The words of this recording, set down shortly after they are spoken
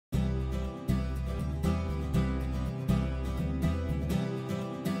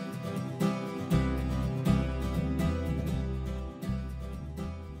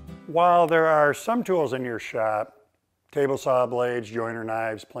while there are some tools in your shop, table saw blades, joiner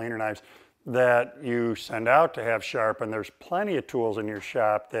knives, planer knives, that you send out to have sharpened, there's plenty of tools in your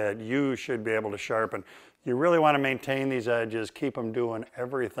shop that you should be able to sharpen. You really want to maintain these edges, keep them doing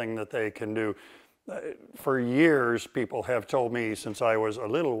everything that they can do. For years, people have told me since I was a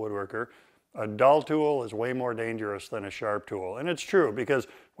little woodworker, a dull tool is way more dangerous than a sharp tool. And it's true, because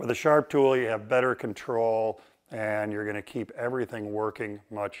with a sharp tool, you have better control and you're going to keep everything working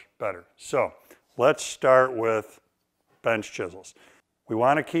much better. So let's start with bench chisels. We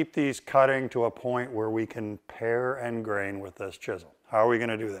want to keep these cutting to a point where we can pare and grain with this chisel. How are we going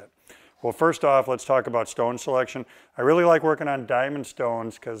to do that? Well, first off, let's talk about stone selection. I really like working on diamond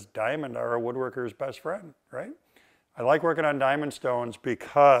stones because diamond are a woodworker's best friend, right? I like working on diamond stones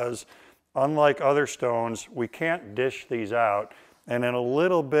because unlike other stones, we can't dish these out. And in a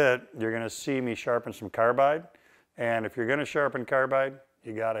little bit, you're going to see me sharpen some carbide. And if you're going to sharpen carbide,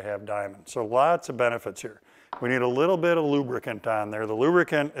 you got to have diamond. So lots of benefits here. We need a little bit of lubricant on there. The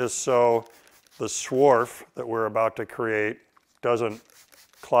lubricant is so the swarf that we're about to create doesn't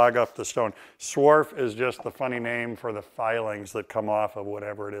clog up the stone. Swarf is just the funny name for the filings that come off of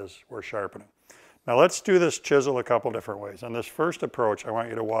whatever it is we're sharpening. Now let's do this chisel a couple different ways. On this first approach, I want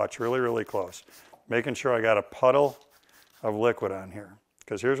you to watch really, really close, making sure I got a puddle of liquid on here.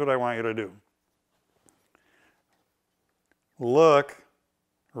 Because here's what I want you to do. Look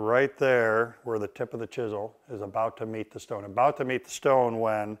right there where the tip of the chisel is about to meet the stone. About to meet the stone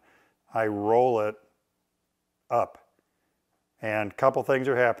when I roll it up. And a couple things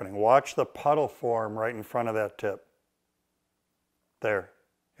are happening. Watch the puddle form right in front of that tip. There.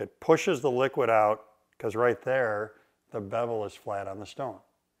 It pushes the liquid out because right there, the bevel is flat on the stone.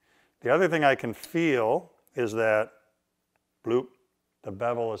 The other thing I can feel is that, bloop, the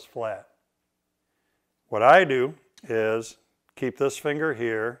bevel is flat. What I do is keep this finger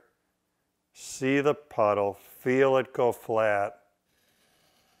here, see the puddle, feel it go flat,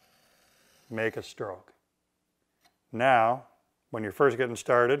 make a stroke. Now, when you're first getting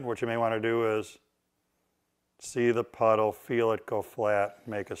started, what you may want to do is see the puddle, feel it go flat,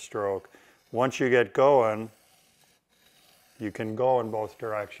 make a stroke. Once you get going, you can go in both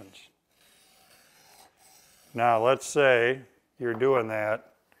directions. Now, let's say you're doing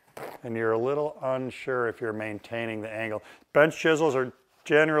that and you're a little unsure if you're maintaining the angle. Bench chisels are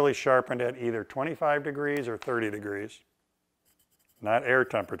generally sharpened at either 25 degrees or 30 degrees, not air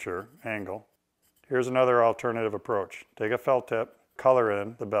temperature angle. Here's another alternative approach. Take a felt tip, color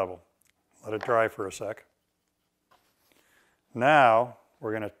in the bevel. Let it dry for a sec. Now,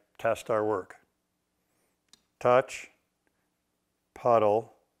 we're going to test our work. Touch,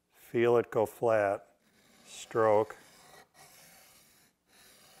 puddle, feel it go flat, stroke.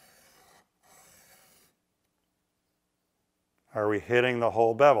 Are we hitting the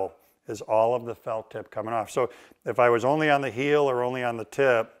whole bevel? Is all of the felt tip coming off? So if I was only on the heel or only on the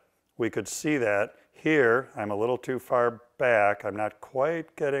tip, we could see that. Here, I'm a little too far back. I'm not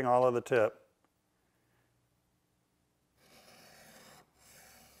quite getting all of the tip.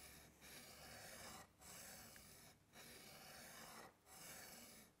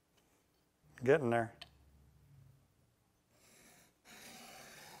 Getting there.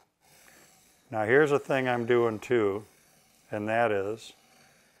 Now here's a thing I'm doing too, and that is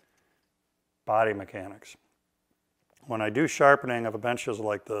body mechanics. When I do sharpening of a bench chisel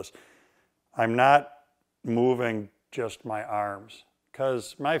like this, I'm not moving just my arms,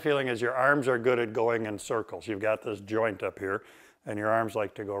 because my feeling is your arms are good at going in circles. You've got this joint up here, and your arms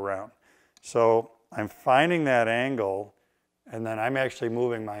like to go around. So I'm finding that angle, and then I'm actually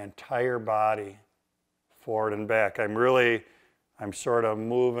moving my entire body forward and back. I'm sort of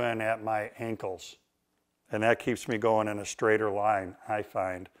moving at my ankles, and that keeps me going in a straighter line, I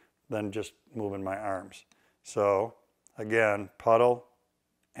find, than just moving my arms. So again, puddle,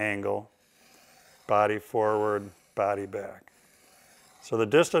 angle, body forward, body back. So the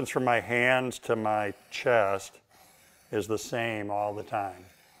distance from my hands to my chest is the same all the time,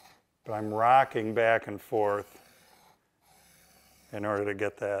 but I'm rocking back and forth in order to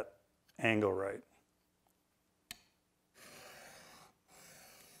get that angle right.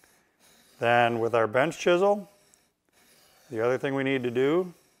 Then with our bench chisel, the other thing we need to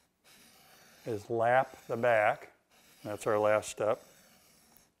do is lap the back. That's our last step.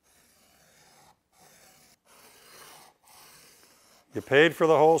 You paid for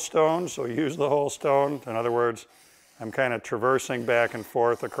the whole stone, so use the whole stone. In other words, I'm kind of traversing back and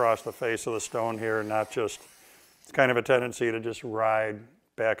forth across the face of the stone here, not just, it's kind of a tendency to just ride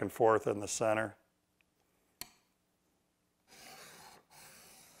back and forth in the center.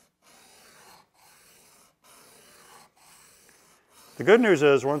 The good news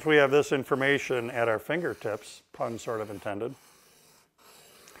is once we have this information at our fingertips, pun sort of intended,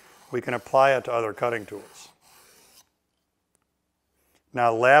 we can apply it to other cutting tools.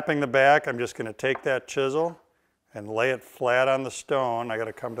 Now lapping the back, I'm just going to take that chisel and lay it flat on the stone. I got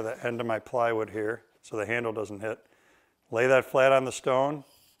to come to the end of my plywood here so the handle doesn't hit. Lay that flat on the stone.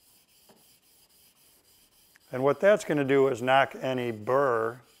 And what that's going to do is knock any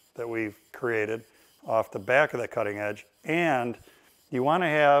burr that we've created off the back of the cutting edge. And you want to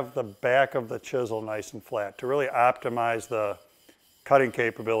have the back of the chisel nice and flat. To really optimize the cutting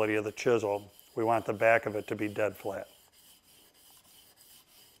capability of the chisel, we want the back of it to be dead flat.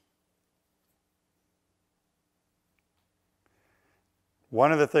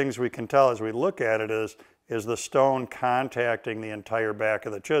 One of the things we can tell as we look at it is the stone contacting the entire back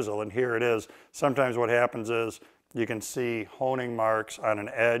of the chisel. And here it is. Sometimes what happens is you can see honing marks on an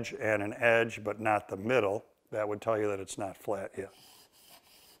edge and an edge, but not the middle. That would tell you that it's not flat yet.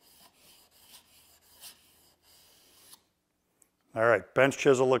 All right, bench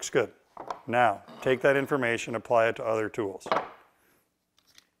chisel looks good. Now, take that information, apply it to other tools.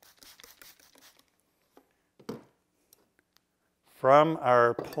 From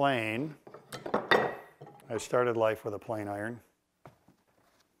our plane, I started life with a plane iron.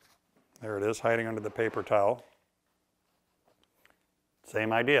 There it is, hiding under the paper towel.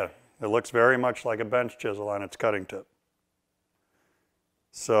 Same idea. It looks very much like a bench chisel on its cutting tip.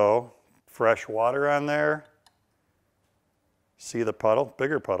 So, fresh water on there. See the puddle,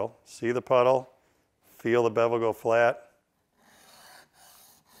 bigger puddle. See the puddle, feel the bevel go flat.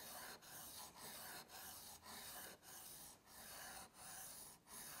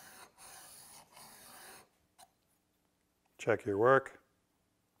 Check your work.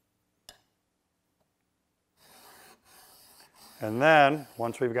 And then,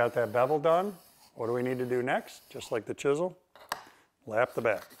 once we've got that bevel done, what do we need to do next? Just like the chisel, lap the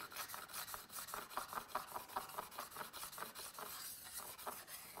back.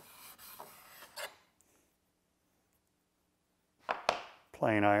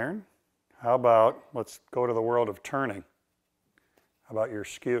 Plane iron. How about, let's go to the world of turning. How about your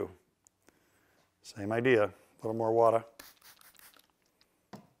skew? Same idea, a little more water.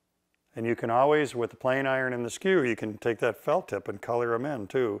 And you can always, with the plane iron and the skew, you can take that felt tip and color them in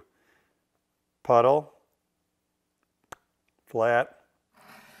too. Puddle, flat,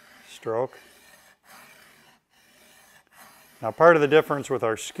 stroke. Now part of the difference with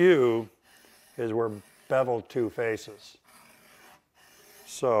our skew is we're beveled two faces.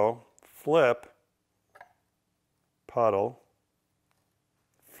 So flip, puddle,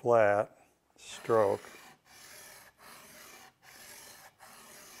 flat, stroke.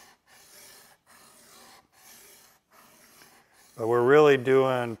 But we're really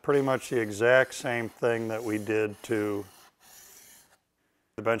doing pretty much the exact same thing that we did to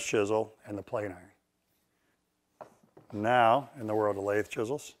the bench chisel and the plane iron. Now, in the world of lathe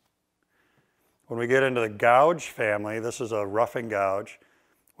chisels, when we get into the gouge family, this is a roughing gouge.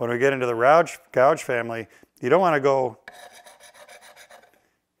 When we get into the gouge family, you don't want to go,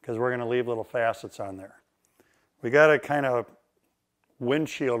 because we're going to leave little facets on there. We got to kind of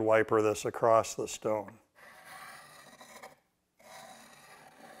windshield wiper this across the stone.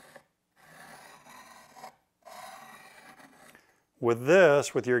 With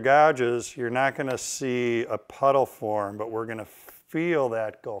this, with your gouges, you're not going to see a puddle form, but we're going to feel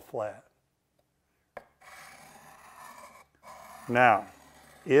that go flat. Now,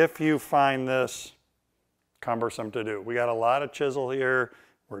 if you find this cumbersome to do, we got a lot of chisel here,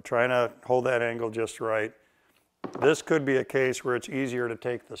 we're trying to hold that angle just right. This could be a case where it's easier to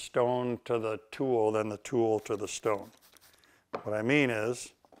take the stone to the tool than the tool to the stone. What I mean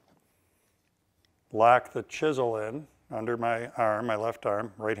is, lock the chisel in under my arm, my left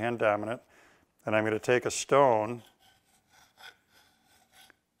arm, right hand dominant, and I'm going to take a stone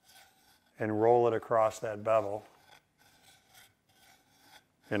and roll it across that bevel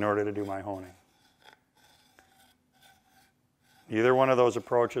in order to do my honing. Either one of those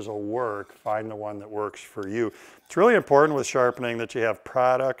approaches will work. Find the one that works for you. It's really important with sharpening that you have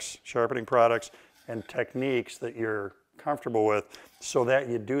products, sharpening products, and techniques that you're comfortable with so that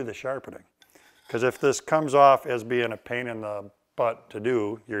you do the sharpening. Because if this comes off as being a pain in the butt to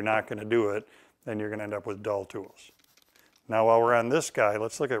do, you're not going to do it, then you're going to end up with dull tools. Now while we're on this guy,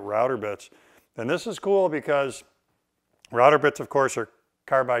 let's look at router bits. And this is cool because router bits, of course, are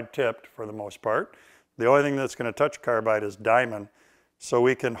carbide tipped for the most part. The only thing that's going to touch carbide is diamond. So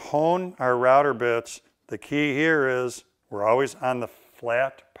we can hone our router bits. The key here is we're always on the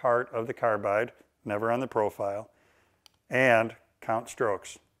flat part of the carbide, never on the profile, and count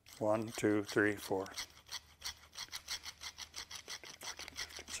strokes. 1, 2, 3, 4.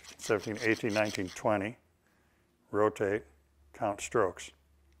 17, 18, 19, 20. Rotate, count strokes.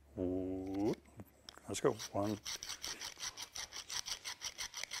 Ooh. Let's go. 1.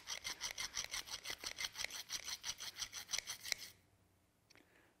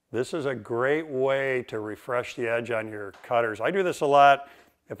 This is a great way to refresh the edge on your cutters. I do this a lot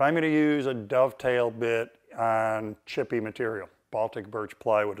if I'm going to use a dovetail bit on chippy material. Baltic birch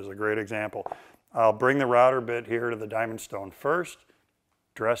plywood is a great example. I'll bring the router bit here to the diamond stone first,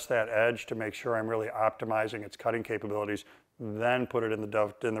 dress that edge to make sure I'm really optimizing its cutting capabilities, then put it in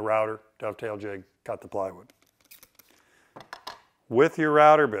the router, dovetail jig, cut the plywood. With your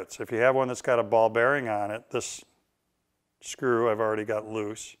router bits, if you have one that's got a ball bearing on it, this screw I've already got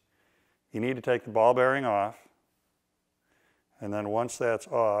loose. You need to take the ball bearing off, and then once that's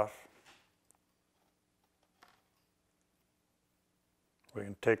off, we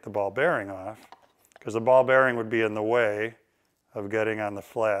can take the ball bearing off, because the ball bearing would be in the way of getting on the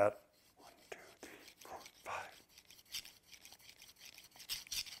flat. 1, 2, 3, 4, 5.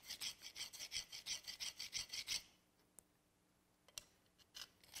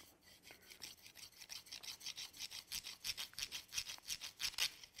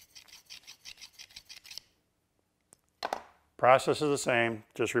 Process is the same,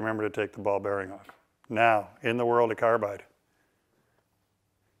 just remember to take the ball bearing off. Now, in the world of carbide.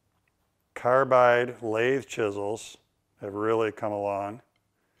 Carbide lathe chisels have really come along.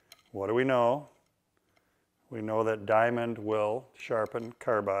 What do we know? We know that diamond will sharpen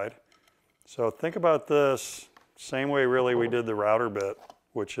carbide. So think about this same way really we did the router bit,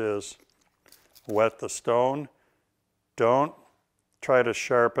 which is wet the stone. Don't try to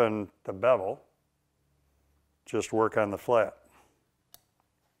sharpen the bevel. Just work on the flat.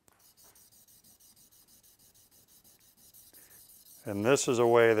 And this is a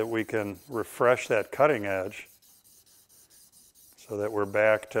way that we can refresh that cutting edge so that we're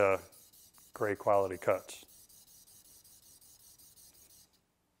back to great quality cuts.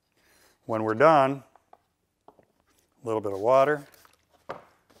 When we're done, a little bit of water,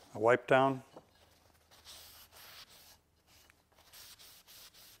 a wipe down,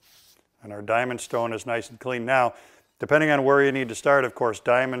 and our diamond stone is nice and clean. Now, depending on where you need to start, of course,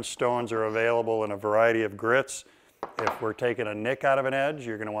 diamond stones are available in a variety of grits. If we're taking a nick out of an edge,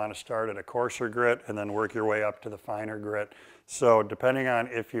 you're going to want to start at a coarser grit and then work your way up to the finer grit. So depending on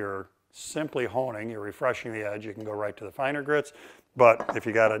if you're simply honing, you're refreshing the edge, you can go right to the finer grits. But if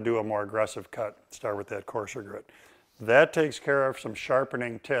you got to do a more aggressive cut, start with that coarser grit. That takes care of some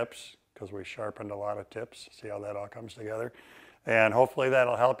sharpening tips, because we sharpened a lot of tips. See how that all comes together? And hopefully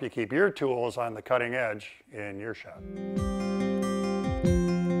that'll help you keep your tools on the cutting edge in your shop.